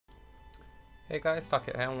Hey guys,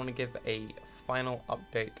 Tarke here. I want to give a final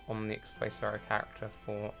update on the Explosive character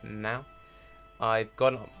for now. I've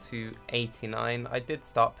gone up to 89. I did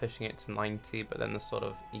start pushing it to 90, but then the sort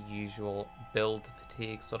of usual build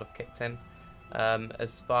fatigue sort of kicked in.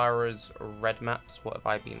 As far as red maps, what have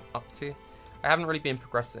I been up to? I haven't really been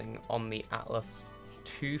progressing on the Atlas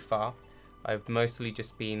too far. I've mostly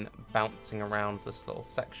just been bouncing around this little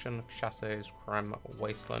section of Chateaus, Creme,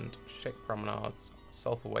 Wasteland, Shape Promenades,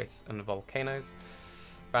 Sulphur Wastes and Volcanoes.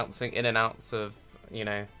 Bouncing in and outs of, you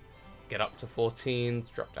know, get up to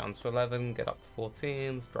 14s, drop down to 11, get up to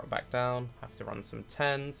 14s, drop back down, have to run some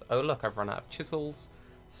 10s. Oh look, I've run out of chisels,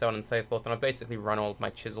 so on and so forth. And I've basically run all of my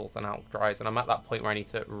chisels and out dries, and I'm at that point where I need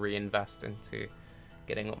to reinvest into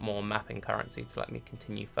getting more mapping currency to let me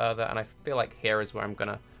continue further. And I feel like here is where I'm going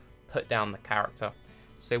to put down the character.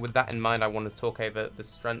 So with that in mind, I want to talk over the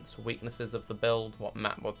strengths, weaknesses of the build, what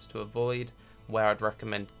map mods to avoid, where I'd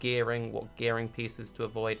recommend gearing, what gearing pieces to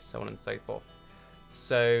avoid, so on and so forth.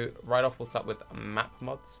 So right off, we'll start with map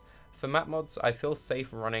mods. For map mods, I feel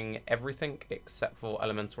safe running everything except for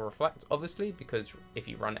Elemental Reflect, obviously, because if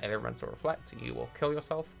you run Elemental Reflect, you will kill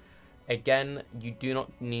yourself. Again, you do not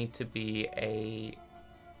need to be a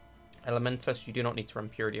Elementalist, you do not need to run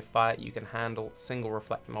Purity of Fire. You can handle single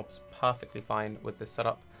reflect mobs perfectly fine with this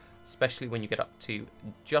setup, especially when you get up to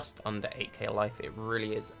just under 8k life. It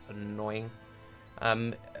really is annoying.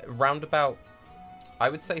 Round about, I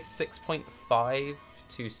would say 6.5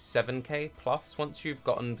 to 7k plus. Once you've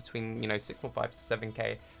gotten between, 6.5 to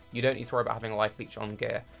 7k, you don't need to worry about having a life leech on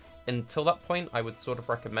gear. Until that point, I would sort of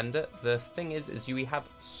recommend it. The thing is you have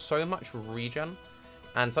so much regen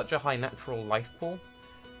and such a high natural life pool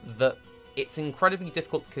that it's incredibly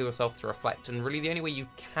difficult to kill yourself to reflect, and really the only way you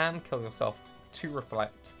can kill yourself to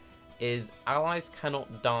reflect is allies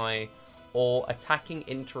cannot die or attacking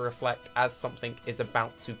into reflect as something is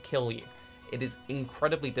about to kill you. It is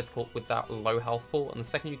incredibly difficult with that low health pool, and the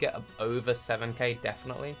second you get over 7k,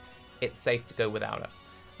 definitely, it's safe to go without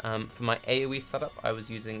it. For my AoE setup, I was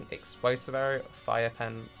using Explosive Arrow, Fire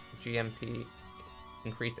Pen, GMP,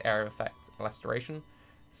 Increased Area Effect, Less Duration.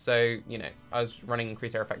 So, I was running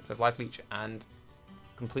increased air effects of life leech and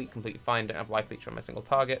completely fine. Don't have life leech on my single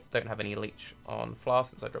target. Don't have any leech on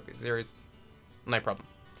flask since I dropped it series. No problem.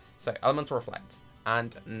 So, Elemental Reflect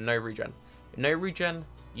and no regen. No regen,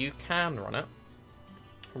 you can run it.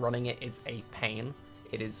 Running it is a pain.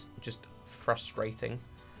 It is just frustrating.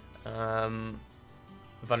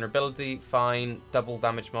 Vulnerability, fine. Double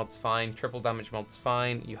damage mods, fine. Triple damage mods,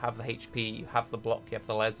 fine. You have the HP, you have the block, you have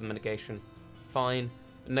the layers of mitigation, fine.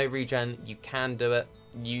 No regen, you can do it.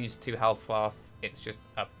 Use 2 health flasks, it's just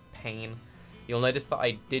a pain. You'll notice that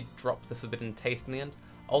I did drop the Forbidden Taste in the end.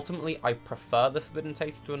 Ultimately, I prefer the Forbidden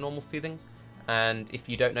Taste to a normal Seething. And if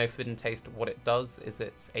you don't know Forbidden Taste, what it does is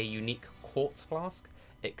it's a unique quartz flask.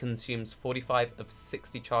 It consumes 45 of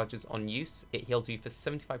 60 charges on use. It heals you for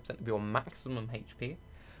 75% of your maximum HP.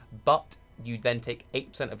 But you then take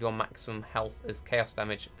 8% of your maximum health as chaos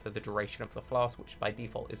damage for the duration of the flask, which by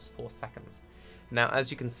default is 4 seconds. Now,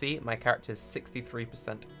 as you can see, my character is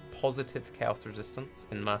 63% positive chaos resistance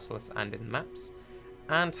in Merciless and in maps,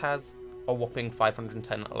 and has a whopping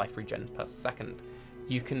 510 life regen per second.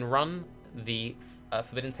 You can run the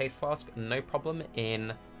Forbidden Taste Flask no problem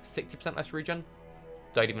in 60% less regen,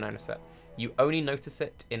 don't even notice it. You only notice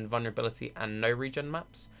it in vulnerability and no regen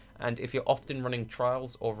maps, and if you're often running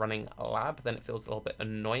trials or running a lab, then it feels a little bit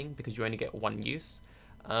annoying because you only get 1 use.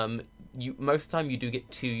 Most of the time you do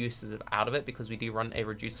get 2 uses out of it because we do run a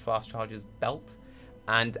reduced fast charges belt,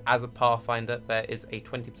 and as a pathfinder there is a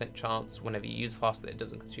 20% chance whenever you use fast that it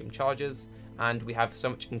doesn't consume charges, and we have so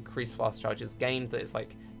much increased fast charges gained that it's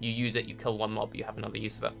like you use it, you kill 1 mob, you have another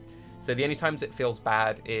use of it. So the only times it feels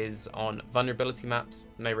bad is on vulnerability maps,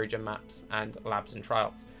 no regen maps, and labs and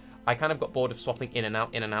trials. I kind of got bored of swapping in and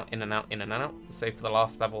out, in and out, in and out, in and out. So for the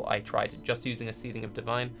last level, I tried just using a Seething of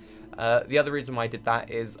Divine. The other reason why I did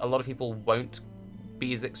that is a lot of people won't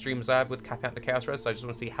be as extreme as I have with capping out the Chaos Res, so I just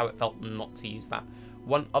want to see how it felt not to use that.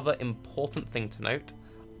 One other important thing to note,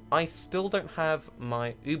 I still don't have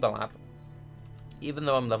my Uber Lab, even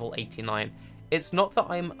though I'm level 89. It's not that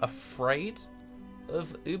I'm afraid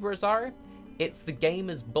of Uber Azari, it's the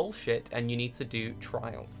game is bullshit and you need to do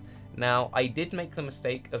trials. Now, I did make the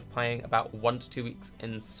mistake of playing about 1 to 2 weeks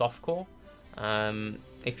in softcore.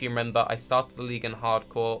 If you remember, I started the league in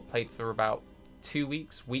hardcore, played for about 2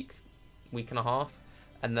 weeks, week and a half,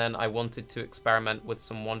 and then I wanted to experiment with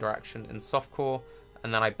some wander action in softcore,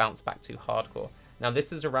 and then I bounced back to hardcore. Now,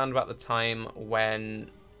 this is around about the time when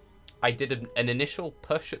I did an initial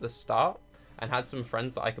push at the start and had some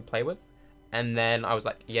friends that I could play with, and then I was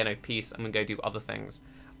like, yeah, no, peace, I'm gonna go do other things.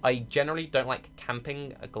 I generally don't like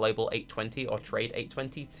camping a global 820 or trade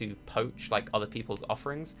 820 to poach like other people's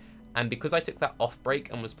offerings. And because I took that off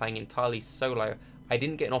break and was playing entirely solo, I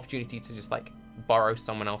didn't get an opportunity to just like borrow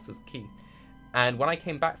someone else's key. And when I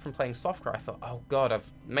came back from playing softcore, I thought, oh god, I've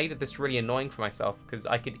made this really annoying for myself because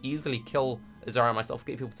I could easily kill Azaro myself,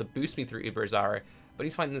 get people to boost me through Uber Azaro, but I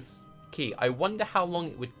need to find this key. I wonder how long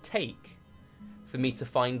it would take for me to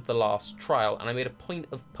find the last trial, and I made a point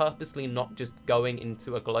of purposely not just going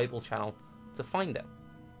into a global channel to find it.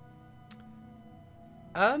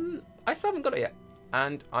 I still haven't got it yet,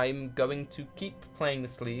 and I'm going to keep playing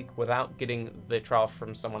this league without getting the trial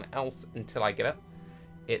from someone else until I get it.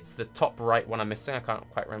 It's the top right one I'm missing, I can't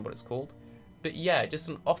quite remember what it's called. But yeah, just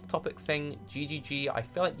an off-topic thing, GGG, I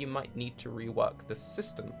feel like you might need to rework the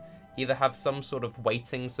system. Either have some sort of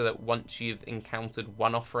weighting so that once you've encountered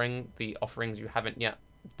one offering, the offerings you haven't yet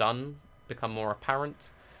done become more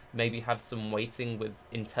apparent. Maybe have some weighting with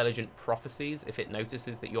intelligent prophecies. If it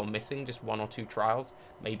notices that you're missing just 1 or 2 trials,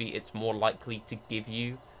 maybe it's more likely to give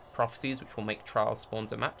you prophecies, which will make trials spawn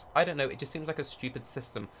to maps. I don't know, it just seems like a stupid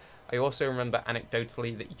system. I also remember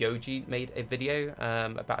anecdotally that Yoji made a video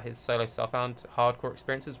about his solo Starbound hardcore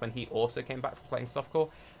experiences when he also came back from playing softcore.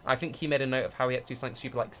 I think he made a note of how he had to do something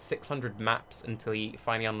stupid like 600 maps until he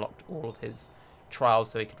finally unlocked all of his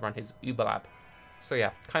trials so he could run his Uber lab. So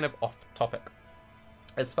yeah, kind of off topic.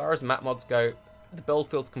 As far as map mods go, the build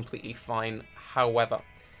feels completely fine. However,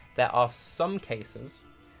 there are some cases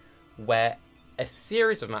where a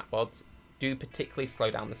series of map mods do particularly slow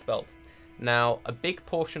down this build. Now, a big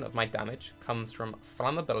portion of my damage comes from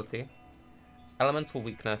flammability, elemental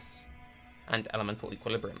weakness, and elemental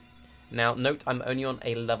equilibrium. Now, note I'm only on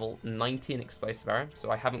a level 19 explosive arrow, so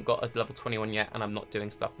I haven't got a level 21 yet, and I'm not doing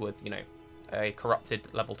stuff with, you know, a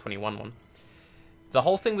corrupted level 21 one. The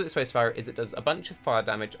whole thing with explosive arrow is it does a bunch of fire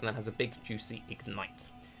damage and then has a big juicy ignite.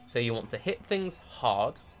 So you want to hit things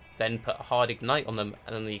hard, then put a hard ignite on them,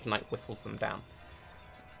 and then the ignite whistles them down.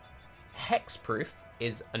 Hexproof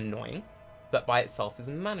is annoying, but by itself is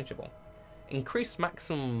manageable. Increased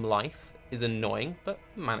maximum life is annoying, but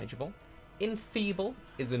manageable. Enfeeble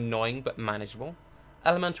is annoying, but manageable.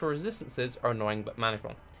 Elemental resistances are annoying, but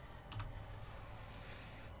manageable.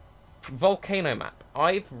 Volcano map.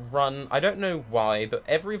 I've run, I don't know why, but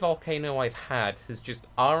every volcano I've had has just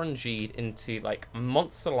RNG'd into, like,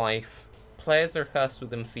 monster life, players are cursed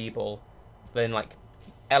with enfeeble, then, like,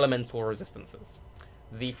 elemental resistances.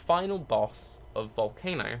 The final boss of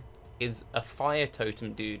Volcano is a fire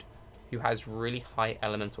totem dude who has really high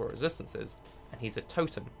elemental resistances, and he's a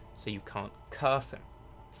totem, so you can't curse him.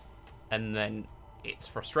 And then it's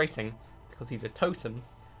frustrating because he's a totem,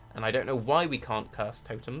 and I don't know why we can't curse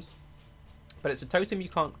totems, but it's a totem you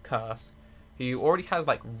can't curse, who already has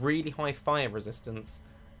like really high fire resistance,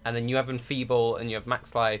 and then you have enfeeble and you have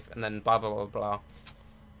max life, and then blah blah blah blah.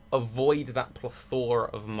 Avoid that plethora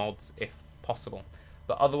of mods if possible.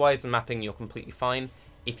 But otherwise, in mapping, you're completely fine.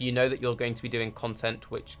 If you know that you're going to be doing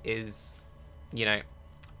content which is, you know,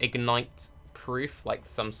 ignite proof, like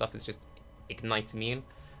some stuff is just ignite immune.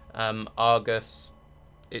 Argus,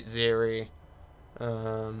 Itziri,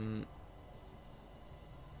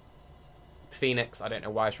 Phoenix, I don't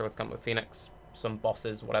know why I struggled to come up with Phoenix, some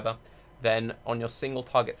bosses, whatever. Then on your single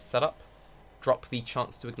target setup, drop the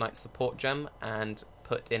chance to ignite support gem and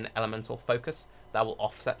put in elemental focus. That will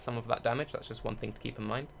offset some of that damage. That's just one thing to keep in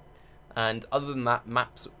mind. And other than that,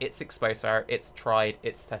 maps, it's explosive, it's tried,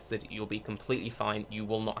 it's tested, you'll be completely fine. You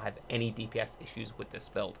will not have any DPS issues with this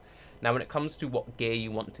build. Now, when it comes to what gear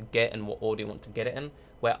you want to get and what order you want to get it in,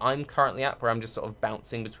 where I'm currently at, where I'm just sort of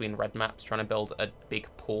bouncing between red maps, trying to build a big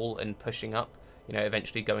pool and pushing up, you know,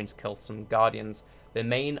 eventually going to kill some Guardians, the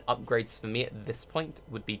main upgrades for me at this point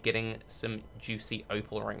would be getting some juicy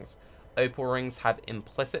Opal Rings. Opal Rings have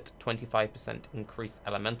implicit 25% increased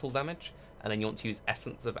elemental damage, and then you want to use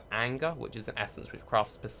Essence of Anger, which is an essence which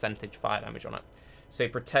crafts percentage fire damage on it. So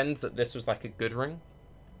pretend that this was like a good ring.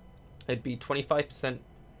 It'd be 25%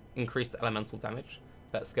 increased elemental damage.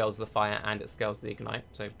 That scales the fire and it scales the ignite,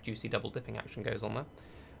 so juicy double dipping action goes on there.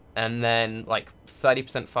 And then like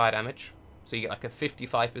 30% fire damage, so you get like a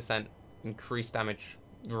 55% increased damage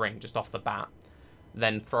ring just off the bat.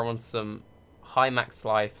 Then throw on some high max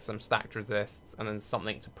life, some stacked resists, and then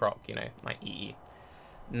something to proc, you know, like EE.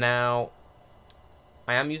 Now,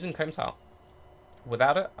 I am using Combs Heart.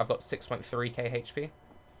 Without it, I've got 6.3k HP.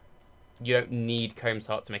 You don't need Combs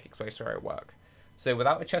Heart to make Explosive Arrow work. So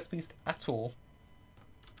without a chest beast at all,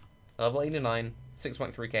 level 89,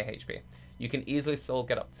 6.3k HP. You can easily still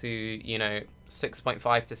get up to, you know,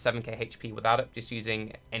 6.5 to 7k HP without it, just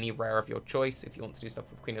using any rare of your choice. If you want to do stuff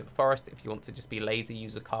with Queen of the Forest, if you want to just be lazy,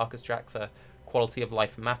 use a Carcass Jack for quality of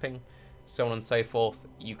life mapping, so on and so forth,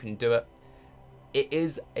 you can do it. It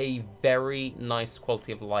is a very nice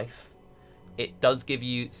quality of life. It does give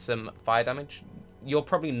you some fire damage. You're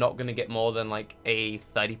probably not going to get more than like a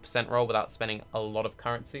 30% roll without spending a lot of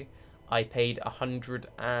currency. I paid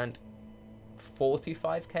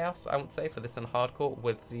 145 chaos, I would say, for this in hardcore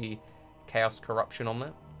with the chaos corruption on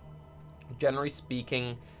there. Generally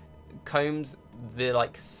speaking, combs, the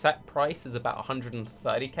like set price is about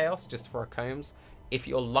 130 chaos just for a combs. If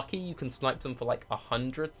you're lucky, you can snipe them for like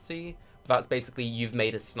 100 C. That's basically you've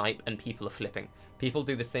made a snipe and people are flipping. People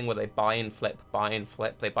do this thing where they buy and flip, buy and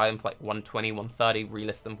flip. They buy them for like 120, 130,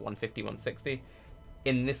 relist them for 150, 160.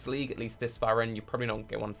 In this league, at least this far in, you probably not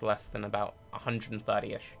get one for less than about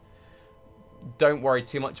 130-ish. Don't worry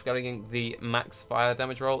too much about getting the max fire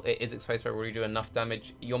damage roll. It is exposed to already do enough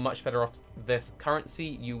damage. You're much better off this currency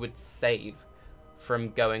you would save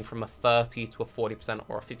from going from a 30 to a 40%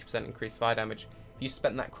 or a 50% increased fire damage. If you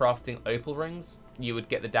spent that crafting opal rings, you would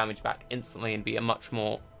get the damage back instantly and be a much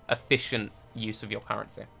more efficient use of your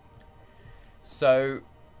currency. So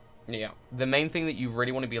yeah, the main thing that you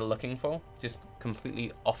really want to be looking for, just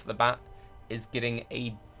completely off the bat, is getting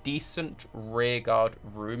a decent rearguard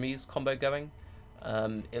roomies combo going.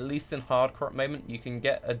 At least in hardcore at the moment, you can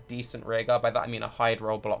get a decent rearguard. By that I mean a hide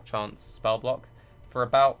roll, block chance, spell block for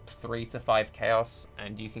about 3 to 5 chaos,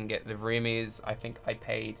 and you can get the roomies. I think I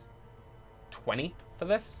paid 20 for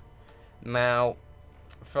this. Now,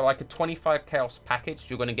 for like a 25 chaos package,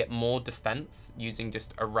 you're going to get more defense using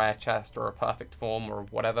just a rare chest or a perfect form or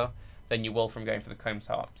whatever than you will from going for the combs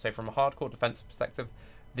heart. So from a hardcore defensive perspective,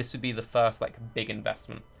 this would be the first like big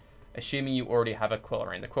investment. Assuming you already have a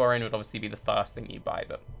Quillrain. The Quillrain would obviously be the first thing you buy,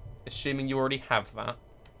 but assuming you already have that,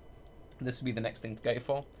 this would be the next thing to go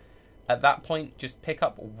for. At that point, just pick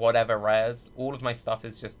up whatever rares. All of my stuff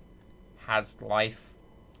is just has life,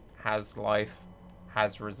 has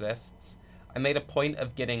resists. I made a point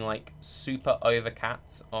of getting like super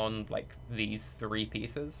overcapped on like these 3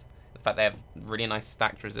 pieces. In fact, they have really nice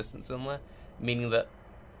stacked resistance in there, meaning that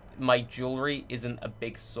my jewelry isn't a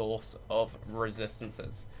big source of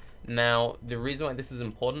resistances. Now, the reason why this is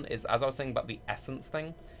important is, as I was saying about the essence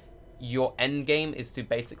thing, your end game is to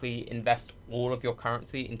basically invest all of your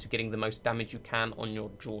currency into getting the most damage you can on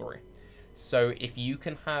your jewelry. So if you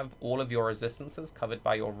can have all of your resistances covered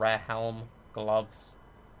by your rare helm, gloves,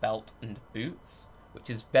 belt, and boots, which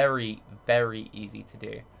is very, very easy to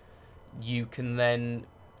do, you can then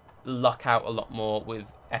luck out a lot more with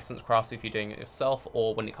essence crafts if you're doing it yourself,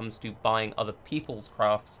 or when it comes to buying other people's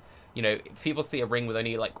crafts. You know, if people see a ring with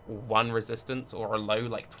only like 1 resistance or a low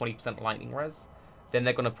like 20% lightning res, then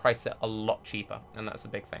they're going to price it a lot cheaper, and that's a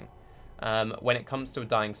big thing. When it comes to a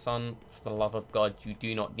dying sun, for the love of God, you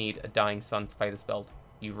do not need a dying sun to play this build.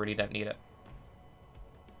 You really don't need it.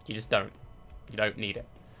 You just don't. You don't need it.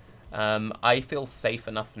 I feel safe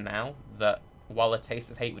enough now that while a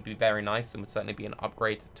Taste of Hate would be very nice and would certainly be an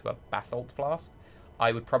upgrade to a Basalt Flask,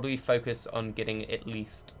 I would probably focus on getting at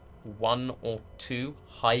least 1 or 2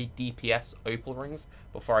 high DPS opal rings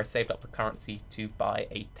before I saved up the currency to buy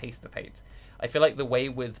a Taste of Hate. I feel like the way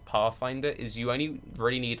with Pathfinder is you only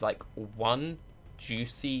really need like 1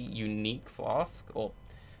 juicy unique flask, or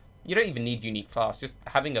you don't even need unique flask, just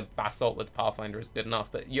having a Basalt with Pathfinder is good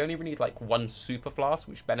enough, but you only really need like 1 super flask,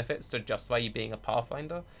 which benefits to justify you being a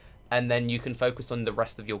Pathfinder, and then you can focus on the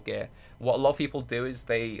rest of your gear. What a lot of people do is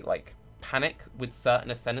they like panic with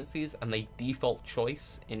certain ascendancies and they default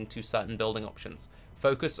choice into certain building options.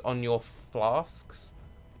 Focus on your flasks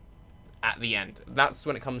at the end. That's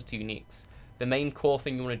when it comes to uniques. The main core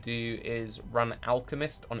thing you want to do is run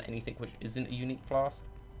Alchemist on anything which isn't a unique flask.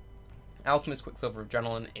 Alchemist Quicksilver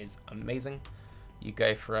Adrenaline is amazing. You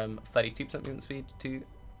go from 32% movement speed to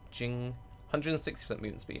 160%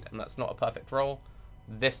 movement speed, and that's not a perfect roll.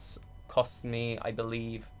 This costs me, I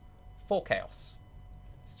believe, 4 chaos.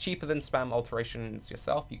 It's cheaper than spam alterations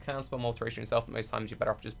yourself. You can spam alteration yourself, but most times you're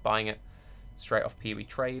better off just buying it straight off PoE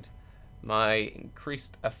trade. My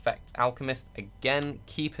increased effect Alchemist, again,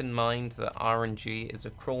 keep in mind that RNG is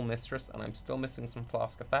a cruel mistress, and I'm still missing some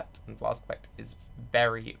flask effect, and flask effect is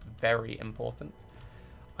very, very important.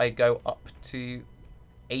 I go up to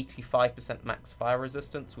 85% max fire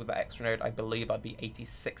resistance. With the extra node, I believe I'd be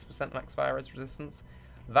 86% max fire resistance.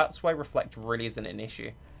 That's why Reflect really isn't an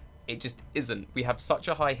issue. It just isn't. We have such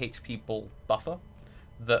a high HP ball buffer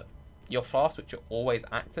that your flasks, which are always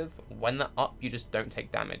active, when they're up, you just don't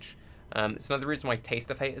take damage. It's another reason why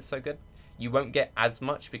Taste of Hate is so good. You won't get as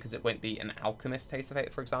much because it won't be an Alchemist Taste of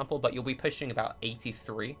Hate, for example, but you'll be pushing about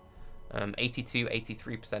 82,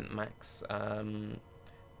 83% max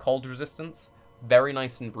cold resistance. very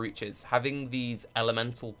nice in breaches. Having these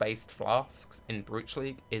elemental-based flasks in Breach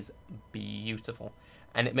League is beautiful.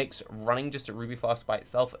 And it makes running just a Ruby Flask by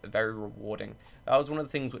itself very rewarding. That was one of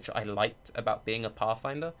the things which I liked about being a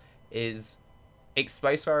Pathfinder, is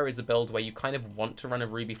Explosive is a build where you kind of want to run a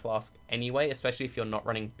Ruby Flask anyway, especially if you're not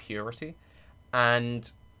running Purity.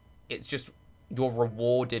 And it's just, you're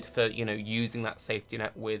rewarded for, you know, using that safety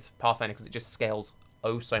net with Pathfinder because it just scales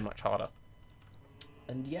oh so much harder.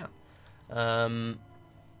 And yeah,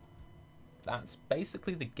 that's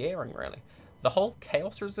basically the gearing, really. The whole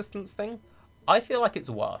Chaos Resistance thing, I feel like it's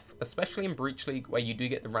worth, especially in Breach League where you do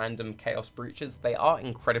get the random Chaos Breaches. They are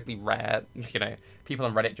incredibly rare. You know, people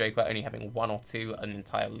on Reddit joke about only having 1 or 2 an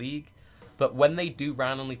entire league. But when they do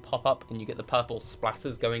randomly pop up and you get the purple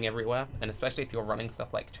splatters going everywhere, and especially if you're running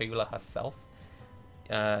stuff like Chula herself,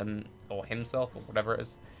 or himself, or whatever it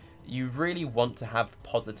is, you really want to have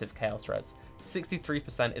positive Chaos Res.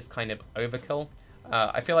 63% is kind of overkill.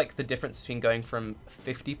 I feel like the difference between going from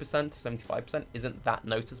 50% to 75% isn't that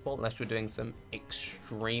noticeable unless you're doing some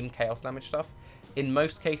extreme chaos damage stuff. In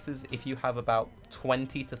most cases, if you have about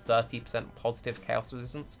 20 to 30% positive chaos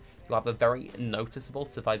resistance, you'll have a very noticeable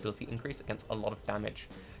survivability increase against a lot of damage.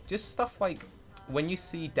 Just stuff like when you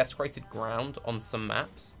see desecrated ground on some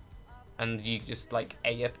maps and you just like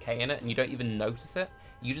AFK in it and you don't even notice it,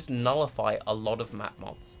 you just nullify a lot of map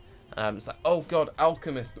mods. It's like, oh god,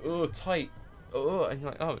 Alchemist, oh tight. Oh, and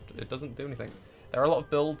you're like, oh, it doesn't do anything. There are a lot of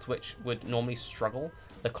builds which would normally struggle.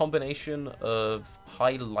 The combination of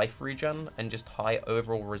high life regen and just high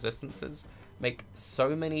overall resistances make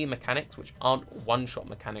so many mechanics which aren't one-shot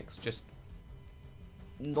mechanics, just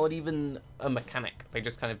not even a mechanic. They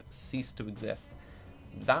just kind of cease to exist.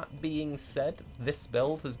 That being said, this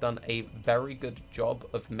build has done a very good job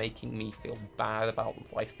of making me feel bad about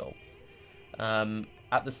life builds.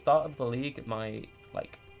 At the start of the league, my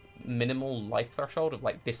minimal life threshold of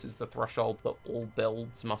this is the threshold that all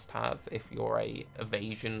builds must have if you're a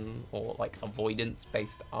evasion or avoidance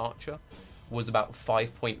based archer, was about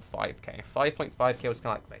 5.5k. 5.5k was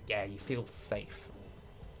kind of like, yeah, you feel safe.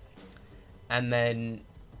 And then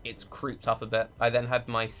it's creeped up a bit. I then had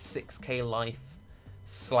my 6k life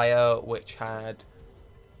Slayer, which had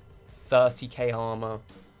 30k armor,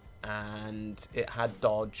 and it had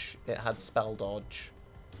dodge, it had spell dodge,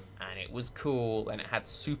 and it was cool, and it had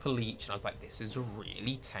super leech, and I was like, this is a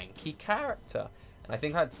really tanky character. And I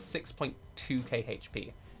think I had 6.2k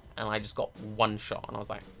HP, and I just got one shot, and I was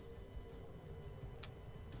like,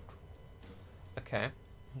 okay.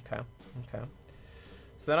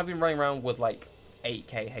 So then I've been running around with 8k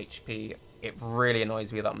HP. It really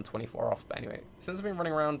annoys me that I'm 24 off, but anyway, since I've been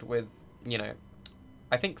running around with,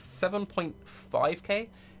 I think 7.5k,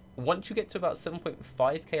 once you get to about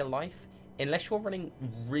 7.5k life, unless you're running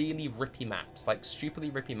really rippy maps, stupidly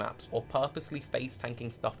rippy maps, or purposely face tanking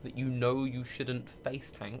stuff that you know you shouldn't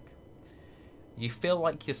face tank, you feel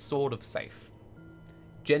like you're sort of safe.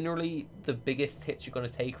 Generally, the biggest hits you're going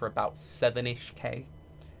to take are about 7-ish k.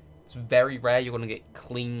 It's very rare you're going to get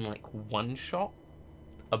clean, one shot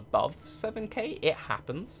above 7k. It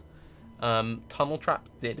happens. Tunnel Trap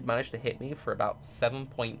did manage to hit me for about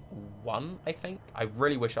 7.1, I think. I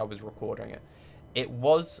really wish I was recording it. It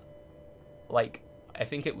was I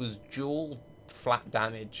think it was dual flat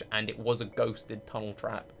damage, and it was a ghosted Tunnel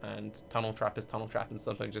Trap, and Tunnel Trap is Tunnel Trap, and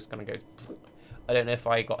something just kind of goes. I don't know if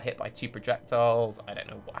I got hit by 2 projectiles. I don't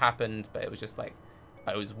know what happened, but it was just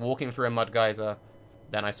I was walking through a mud geyser,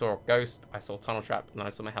 then I saw a ghost, I saw Tunnel Trap, and I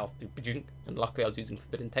saw my health do bajunk, and luckily I was using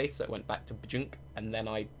Forbidden Taste, so it went back to bajunk, and then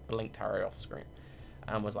I blinked Harry off screen,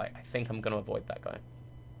 and was like, I think I'm going to avoid that guy.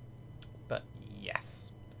 But yes,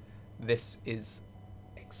 this is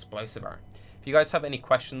Explosive Arrow. If you guys have any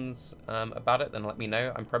questions about it, then let me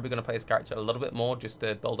know. I'm probably going to play this character a little bit more just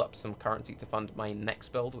to build up some currency to fund my next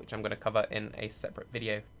build, which I'm going to cover in a separate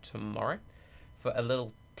video tomorrow. For a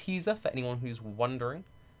little teaser for anyone who's wondering,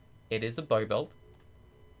 it is a bow build,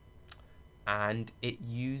 and it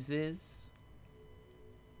uses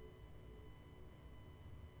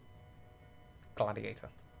Gladiator.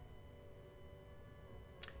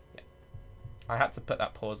 Yeah, I had to put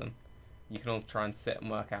that pause in. You can all try and sit and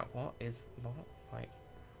work out what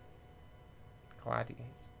Gladiator.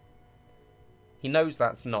 He knows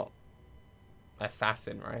that's not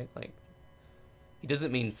assassin, right? He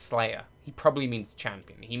doesn't mean Slayer. He probably means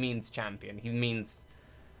champion. He means champion. He means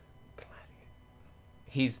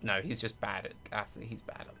Gladiator. He's just bad at he's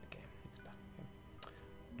bad at the game.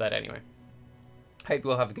 But anyway, hope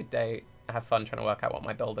you all have a good day. Have fun trying to work out what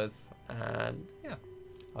my build is, and yeah,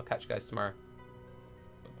 I'll catch you guys tomorrow.